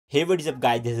Hey what is up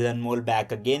guys, this is Anmol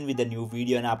back again with a new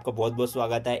video and आपका बहुत बहुत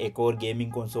स्वागत है एक और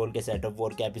गेमिंग कंसोल के सेटअप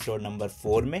 4 के एपिसोड नंबर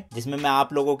 4 में, जिसमें मैं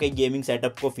आप लोगों के गेमिंग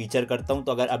सेटअप को फीचर करता हूं।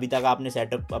 तो अगर अभी तक आपने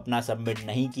सेटअप अपना सबमिट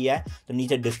नहीं किया है तो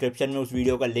नीचे डिस्क्रिप्शन में उस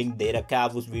वीडियो का लिंक दे रखा है,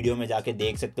 आप उस वीडियो में जाके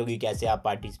देख सकते हो कि कैसे आप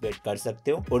पार्टिसिपेट कर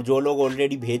सकते हो। और जो लोग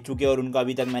ऑलरेडी भेज चुके हैं और उनका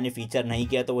अभी तक मैंने फीचर नहीं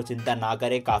किया तो वो चिंता ना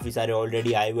करें, काफ़ी सारे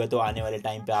ऑलरेडी आए हुए, तो आने वाले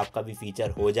टाइम पर आपका भी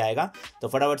फीचर हो जाएगा। तो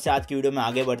फटाफट से आज की वीडियो में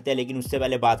आगे बढ़ते हैं, लेकिन उससे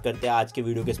पहले बात करते हैं आज के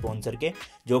वीडियो के स्पॉन्सर के,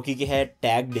 जो कि है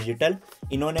टैग डिजिटल।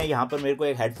 इन्होंने यहाँ पर मेरे को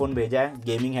एक हेडफोन भेजा है,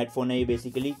 गेमिंग हेडफोन है ये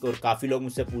बेसिकली। और काफी लोग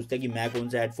मुझसे पूछते हैं कि मैं कौन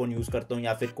सा हेडफोन यूज करता हूँ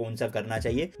या फिर कौन सा करना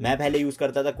चाहिए। मैं पहले यूज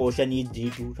करता था कोशन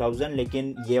G2000,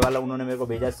 लेकिन ये वाला उन्होंने मेरे को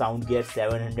भेजा साउंड गियर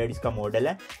 700, इसका मॉडल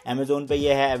है। अमेजोन पे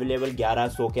ये है अवेलेबल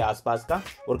 1100 के आसपास का,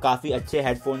 और काफी अच्छे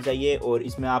हेडफोन्स है ये। और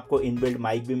इसमें आपको इनबिल्ट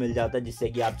माइक भी मिल जाता है, जिससे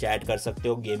कि आप चैट कर सकते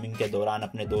हो गेमिंग के दौरान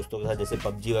अपने दोस्तों के साथ, जैसे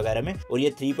पबजी वगैरह में। और ये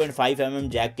 3.5 mm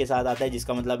जैक के साथ आता है,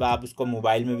 जिसका मतलब आप उसको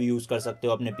मोबाइल में भी यूज कर सकते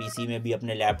हो, अपने पीसी में भी,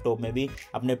 अपने लैपटॉप में भी,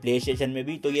 अपने प्ले स्टेशन में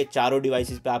भी। तो ये चारों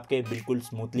डिवाइसेस पे आपके बिल्कुल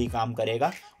स्मूथली काम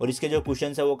करेगा। और इसके जो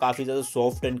कुशन्स है वो काफ़ी ज़्यादा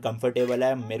सॉफ्ट एंड कंफर्टेबल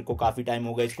है। मेरे को काफ़ी टाइम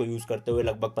हो गया इसको यूज़ करते हुए,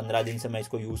 लगभग 15 दिन से मैं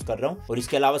इसको यूज़ कर रहा हूँ। और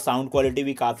इसके अलावा साउंड क्वालिटी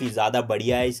भी काफ़ी ज़्यादा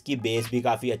बढ़िया है, इसकी बेस भी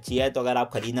काफ़ी अच्छी है। तो अगर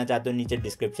आप खरीदना चाहते हो, नीचे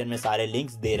डिस्क्रिप्शन में सारे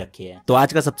लिंक्स दे रखे हैं। तो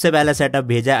आज का सबसे पहला सेटअप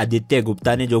भेजा है आदित्य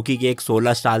गुप्ता ने, जो कि एक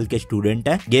 16 साल के स्टूडेंट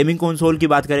है। गेमिंग कंसोल की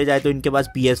बात करी जाए तो इनके पास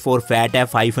PS4 फैट है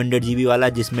 500 GB वाला,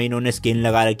 जिसमें इन्होंने स्किन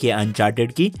लगा रखी है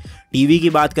अनचार्टेड की। टीवी की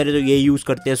बात करें तो ये यूज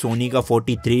करते हैं सोनी का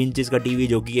 43 इंचेस का टीवी,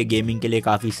 जो कि ये गेमिंग के लिए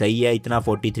काफी सही है, इतना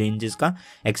 43 इंचेस का।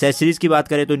 एक्सेसरीज की बात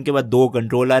करें तो इनके पास 2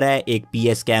 कंट्रोलर है, एक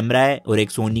PS कैमरा है और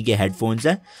एक सोनी के हेडफोन्स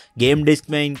है। गेम डिस्क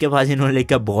में इनके पास इन्होंने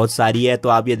लिखा बहुत सारी है, तो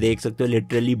आप ये देख सकते हो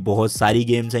लिटरली बहुत सारी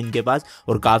गेम्स है इनके पास,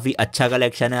 और काफी अच्छा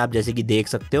कलेक्शन है, आप जैसे कि देख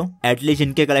सकते हो। एटलीस्ट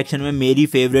इनके कलेक्शन में मेरी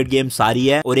फेवरेट गेम सारी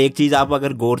है। और एक चीज आप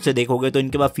अगर गौर से देखोगे तो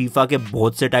इनके पास फीफा के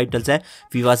बहुत से टाइटल्स है,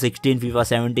 FIFA 16, FIFA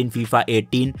 17, FIFA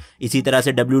 18। इसी तरह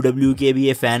से WWE के भी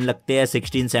ये फैन लगते हैं,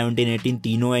 16, 17, 18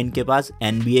 तीनों है इनके पास।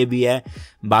 NBA भी है।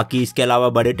 बाकी इसके अलावा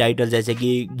बड़े टाइटल जैसे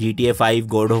कि GTA 5,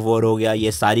 गॉड ऑफ वॉर हो गया,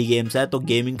 ये सारी गेम्स है। तो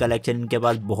गेमिंग कलेक्शन इनके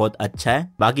पास बहुत अच्छा है।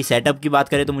 बाकी सेटअप की बात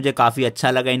करें तो मुझे काफी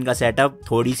अच्छा लगा इनका सेटअप।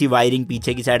 थोड़ी सी वायरिंग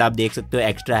पीछे की साइड आप देख सकते हो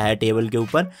एक्स्ट्रा है टेबल के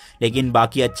ऊपर, लेकिन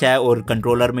बाकी अच्छा है। और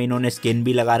कंट्रोलर में इन्होंने स्किन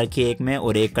भी लगा रखी है एक में,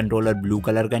 और एक कंट्रोलर ब्लू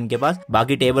कलर का इनके पास।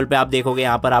 बाकी टेबल पे आप देखोगे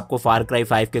यहाँ पर आपको फार क्राई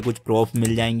 5 के कुछ प्रोप्स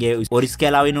मिल जाएंगे। और इसके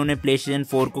अलावा इन्होंने PlayStation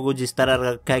 4 को कुछ इस तरह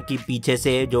रखा है कि पीछे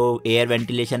से जो एयर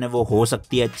वेंटिलेशन है वो हो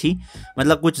सकती है अच्छी,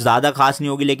 मतलब कुछ ज्यादा खास नहीं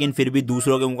होगी, लेकिन फिर भी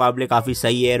दूसरों के मुकाबले काफी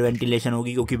सही एयर वेंटिलेशन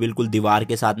होगी, क्योंकि बिल्कुल दीवार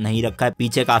के साथ नहीं रखा है,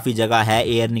 पीछे काफी जगह है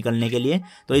एयर निकलने के लिए।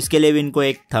 तो इसके लिए भी इनको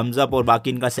एक थम्स अप। और बाकी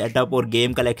इनका सेटअप और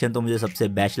गेम कलेक्शन तो मुझे सबसे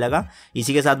बेस्ट लगा।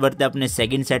 इसी के साथ बढ़ते अपने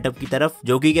सेकंड सेटअप की तरफ,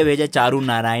 जो कि भेजा चारू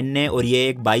नारायण ने, और ये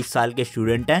एक 22 साल के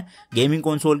स्टूडेंट है। गेमिंग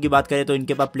कंसोल की बात करें तो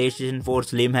इनके पास PlayStation 4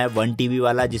 स्लिम है 1 TB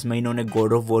वाला, जिसमें इन्होंने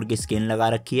गॉड ऑफ वॉर की स्किन लगा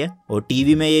रखी है। और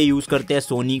टीवी में ये यूज करते हैं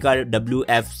सोनी का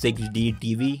WF6D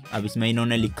टीवी। अब इसमें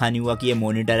इन्होंने लिखा नहीं हुआ कि ये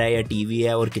मॉनिटर है या टीवी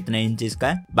है और कितने इंचेस का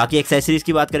है। बाकी एक्सेसरीज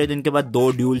की बात करें तो इनके पास 2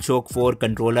 ड्यूल शॉक 4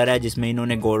 कंट्रोलर है, जिसमें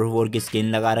इन्होंने गॉड ऑफ वॉर की स्किन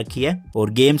लगा रखी है। और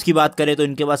गेम्स की बात करें तो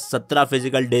इनके पास 17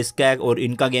 फिजिकल डिस्क है। और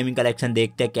इनका गेमिंग कलेक्शन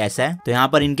देखते हैं कैसा है। तो यहाँ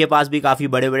पर इनके पास भी काफी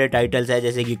बड़े बड़े टाइटल्स है,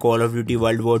 जैसे कि call of duty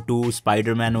world war 2,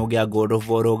 Spiderman हो गया, गॉड ऑफ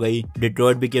वॉर हो गई,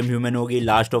 डिट्रॉइट बिकेम ह्यूमन होगी,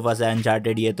 लास्ट ऑफ अस,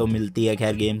 अनचार्टेड, ये तो मिलती है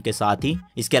खैर गेम के साथ ही।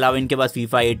 इसके अलावा इनके पास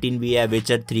FIFA 18 भी है,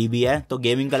 विचर 3 भी है। तो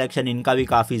गेमिंग कलेक्शन इनका भी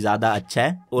काफी ज्यादा अच्छा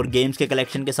है। और गेम्स के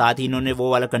कलेक्शन के साथ ही इन्होंने वो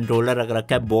वाला कंट्रोलर रख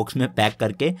रखा है बॉक्स में पैक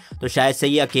करके, तो शायद से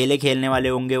ये अकेले खेलने वाले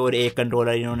होंगे। और एक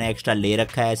कंट्रोलर इन्होंने एक्स्ट्रा ले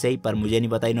रखा है ऐसे ही, पर मुझे नहीं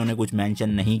पता, इन्होंने कुछ मेंशन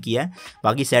नहीं किया है।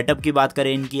 बाकी सेटअप की बात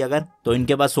करें इनकी अगर, तो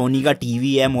इनके पास सोनी का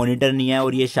टीवी है, मॉनिटर नहीं है।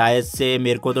 और ये शायद से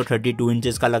मेरे को तो 32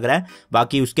 इंचेस का लग रहा है।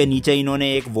 बाकी उसके नीचे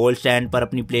इन्होंने एक वॉल स्टैंड पर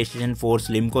अपनी PlayStation 4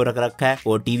 स्लिम को रख रखा है।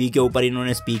 और टीवी के ऊपर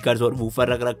इन्होंने स्पीकर्स और वूफर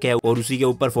रख रखे हैं, और उसी के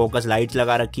ऊपर फोकस लाइट्स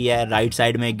लगा रखी है। राइट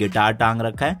साइड में एक गिटार टांग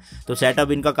रखा है। तो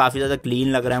सेटअप इनका काफी ज्यादा क्लीन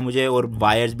लग रहा है मुझे, और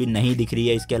वायर्स भी नहीं दिख रही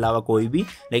है इसके अलावा कोई भी।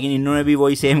 लेकिन इन्होंने भी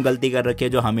वही सेम गलती कर रखी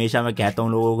है जो हमेशा मैं कहता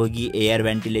हूँ लोगों को, कि एयर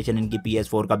वेंटिलेशन इनकी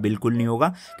PS4 का बिल्कुल नहीं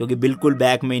होगा, क्योंकि बिल्कुल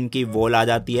बैक में इनकी वॉल आ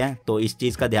जाती है। तो इस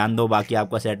चीज का ध्यान दो, बाकी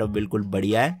आपका सेटअप बिल्कुल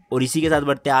बढ़िया है। और इसी के साथ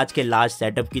बढ़ते हैं आज के लास्ट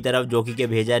सेटअप की तरफ, जो कि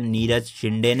भेजा है नीरज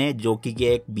शिंदे ने, जो कि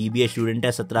एक BBA स्टूडेंट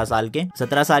है 17 साल के।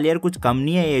 17 साल यार कुछ कम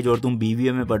नहीं है एज, और तुम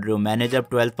BBA में पढ़ रहे हो। मैंने जब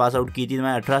 12th पास आउट की थी तो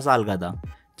मैं 18 साल का था।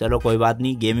 चलो कोई बात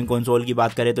नहीं। गेमिंग कंसोल की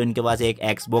बात करें तो इनके पास एक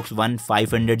Xbox One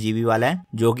 500 GB वाला है,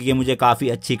 जो कि मुझे काफी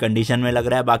अच्छी कंडीशन में लग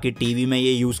रहा है। बाकी टीवी में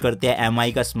ये यूज करते हैं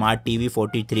MI का स्मार्ट टीवी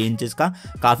 43 इंचेस का।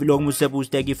 काफी लोग मुझसे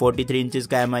पूछते हैं कि 43 इंचेस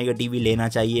का MI का टीवी लेना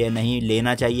चाहिए, नहीं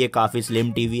लेना चाहिए। काफी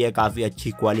स्लिम टीवी है, काफी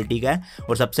अच्छी क्वालिटी का है,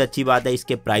 और सबसे अच्छी बात है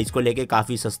इसके प्राइस को लेके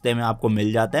काफी सस्ते में आपको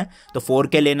मिल जाता है। तो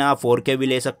 4K लेना 4K भी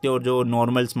ले सकते हो, और जो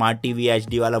नॉर्मल स्मार्ट टीवी है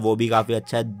HD वाला वो भी काफी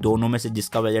अच्छा है। दोनों में से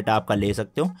जिसका बजट है आपका ले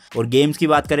सकते हो। और गेम्स की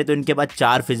बात करें तो इनके पास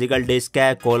 4 फिजिकल डिस्क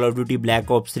है, call of duty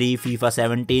black ops 3, FIFA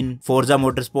 17, Forza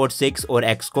motorsport 6 और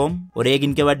एक्सकॉम। और एक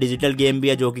इनके बाद डिजिटल गेम भी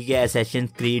है जो कि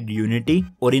असैसिन्स क्रीड यूनिटी।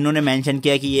 और इन्होंने मेंशन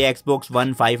किया कि ये Xbox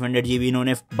One 500 GB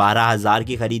इन्होंने 12,000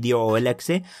 की खरीदी है OLX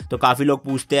से। तो काफी लोग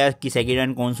पूछते हैं कि सेकेंड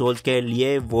हैंड कंसोल्स के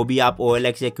लिए वो भी आप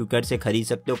OLX या क्विकर से खरीद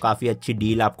सकते हो, काफी अच्छी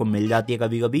डील आपको मिल जाती है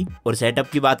कभी कभी। और सेटअप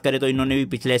की बात करें तो इन्होंने भी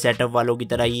पिछले सेटअप वालों की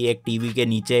तरह ही एक टीवी के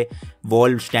नीचे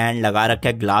वॉल स्टैंड लगा रखा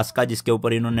है ग्लास का, जिसके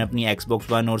ऊपर इन्होंने अपनी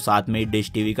Xbox One और साथ में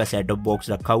डिश टीवी का सेटअप बॉक्स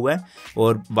रखा हुआ है।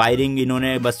 और वायरिंग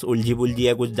इन्होंने बस उलझी पुलझी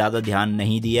है, कुछ ज़्यादा ध्यान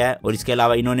नहीं दिया है। और इसके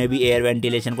अलावा इन्होंने भी एयर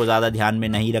वेंटिलेशन को ज़्यादा ध्यान में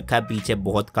नहीं रखा है, पीछे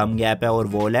बहुत कम गैप है और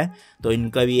वॉल है, तो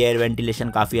इनका भी एयर वेंटिलेशन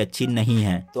काफ़ी अच्छी नहीं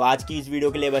है। तो आज की इस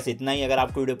वीडियो के लिए बस इतना ही। अगर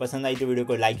आपको वीडियो पसंद आई तो वीडियो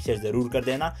को लाइक शेयर जरूर कर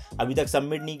देना। अभी तक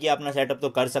सबमिट नहीं किया अपना सेटअप तो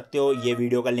कर सकते हो, ये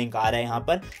वीडियो का लिंक आ रहा है यहाँ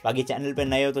पर। बाकी चैनल पर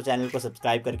नए हो तो चैनल को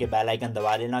सब्सक्राइब करके बेल आइकन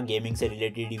दबा लेना, गेमिंग से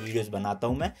रिलेटेड वीडियोस बनाता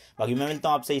हूँ मैं। बाकी मैं मिलता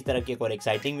हूँ आपसे इस तरह की एक और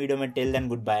एक्साइटिंग वीडियो में। Till then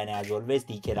good bye and as always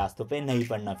तीखे रास्तों पे नहीं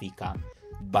पड़ना फीका।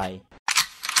 बाय।